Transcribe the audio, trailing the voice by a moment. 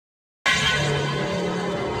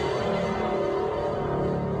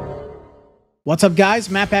What's up guys,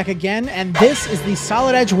 Matt back again, and this is the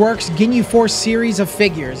Solid Edge Works Ginyu Force series of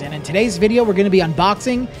figures, and in today's video we're going to be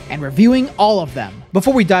unboxing and reviewing all of them.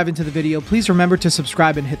 Before we dive into the video, please remember to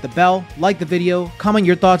subscribe and hit the bell, like the video, comment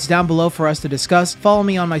your thoughts down below for us to discuss, follow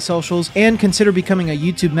me on my socials, and consider becoming a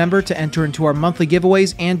YouTube member to enter into our monthly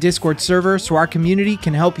giveaways and Discord server so our community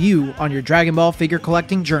can help you on your Dragon Ball figure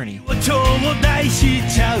collecting journey.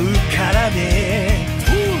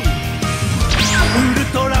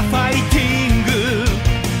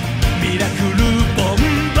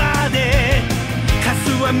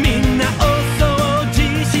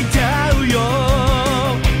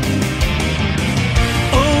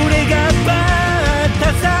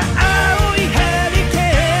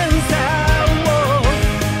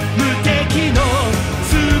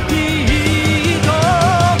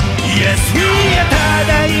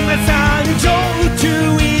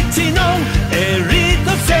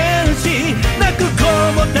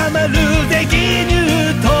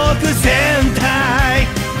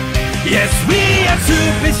 Yes, we are ス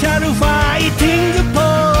ペシャルファイティングポ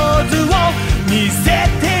ーズを見せ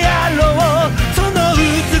てやろうその美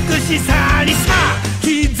しさにさ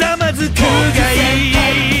ひざまずくがい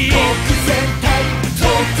い特戦隊特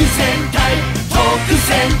戦隊特戦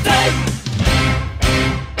隊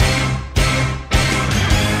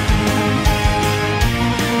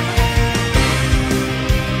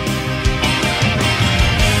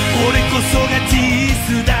俺こそがジー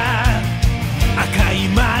スだ赤い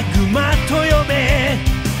マグマと呼べ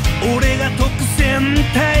俺が特戦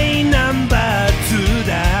隊ナンバー2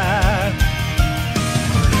だ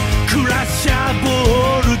クラッシャーボ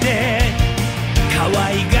ールで可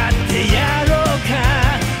愛がってやろうか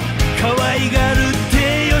可愛がるって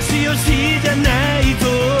よしよしじゃないぞ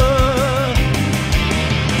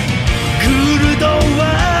グルドンは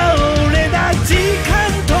俺だ時間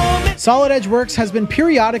止めSolid Edge Works has been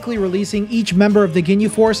periodically releasing each member of the Ginyu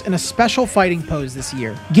Force in a special fighting pose this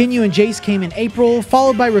year. Ginyu and Jace came in April,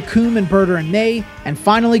 followed by Raccoon and Birder in May, and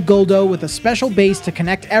finally Goldo with a special base to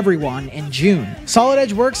connect everyone in June. Solid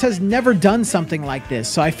Edge Works has never done something like this,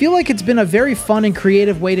 so I feel like it's been a very fun and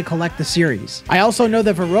creative way to collect the series. I also know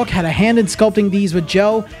that Varrook had a hand in sculpting these with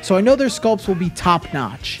Joe, so I know their sculpts will be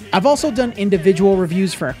top-notch. I've also done individual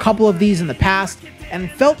reviews for a couple of these in the past, and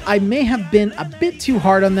felt I may have been a bit too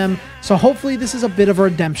hard on them, so hopefully this is a bit of a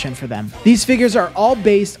redemption for them. These figures are all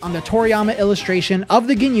based on the Toriyama illustration of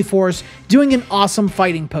the Ginyu Force doing an awesome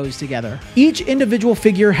fighting pose together. Each individual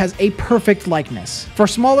figure has a perfect likeness. For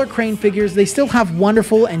smaller crane figures, they still have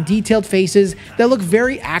wonderful and detailed faces that look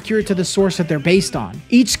very accurate to the source that they're based on.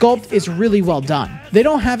 Each sculpt is really well done. They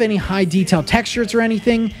don't have any high detail textures or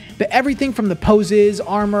anything, but everything from the poses,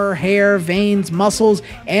 armor, hair, veins, muscles,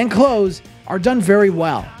 and clothes are done very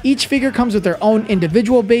well. Each figure comes with their own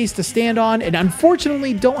individual base to stand on and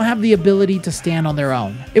unfortunately don't have the ability to stand on their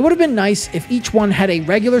own. It would have been nice if each one had a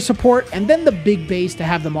regular support and then the big base to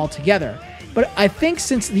have them all together. But I think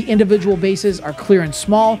since the individual bases are clear and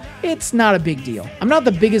small, it's not a big deal. I'm not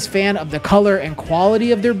the biggest fan of the color and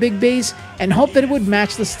quality of their big base and hope that it would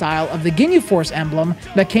match the style of the Ginyu Force emblem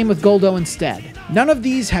that came with Goldo instead. None of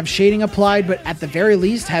these have shading applied, but at the very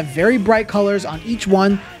least have very bright colors on each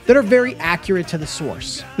one that are very accurate to the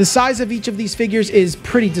source. The size of each of these figures is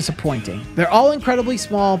pretty disappointing. They're all incredibly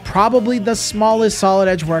small, probably the smallest Solid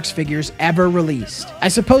Edge Works figures ever released. I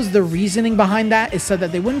suppose the reasoning behind that is so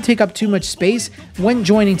that they wouldn't take up too much space when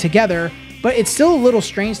joining together, but it's still a little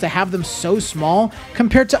strange to have them so small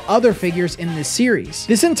compared to other figures in this series.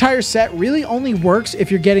 This entire set really only works if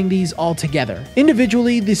you're getting these all together.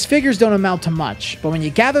 Individually, these figures don't amount to much, but when you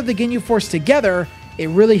gather the Ginyu Force together, it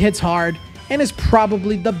really hits hard and is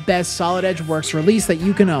probably the best Solid Edge Works release that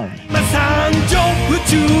you can own.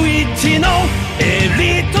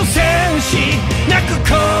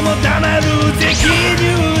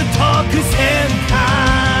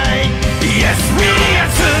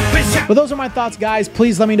 But those are my thoughts, guys.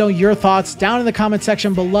 Please let me know your thoughts down in the comment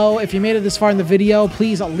section below. If you made it this far in the video,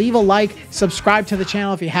 please leave a like, subscribe to the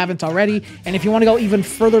channel if you haven't already. And if you want to go even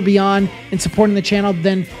further beyond in supporting the channel,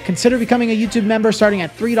 then consider becoming a YouTube member starting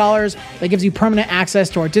at $3. That gives you permanent access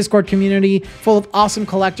to our Discord community full of awesome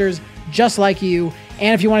collectors just like you.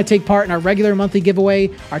 And if you want to take part in our regular monthly giveaway,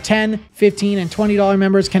 our $10, $15, and $20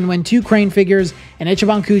 members can win 2 Crane figures, an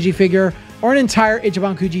Ichiban Kuji figure, or an entire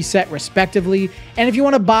Ichiban Kuji set respectively. And if you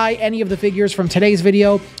want to buy any of the figures from today's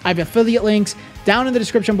video, I have affiliate links down in the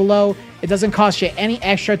description below. It doesn't cost you any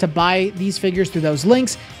extra to buy these figures through those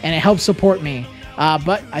links, and it helps support me.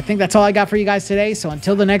 But I think that's all I got for you guys today. So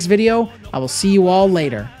until the next video, I will see you all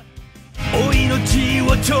later. お命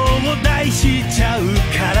を頂戴しちゃう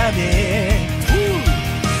からね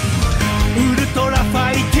ウルトラフ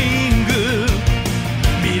ァイティング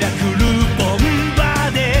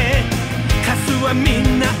はみん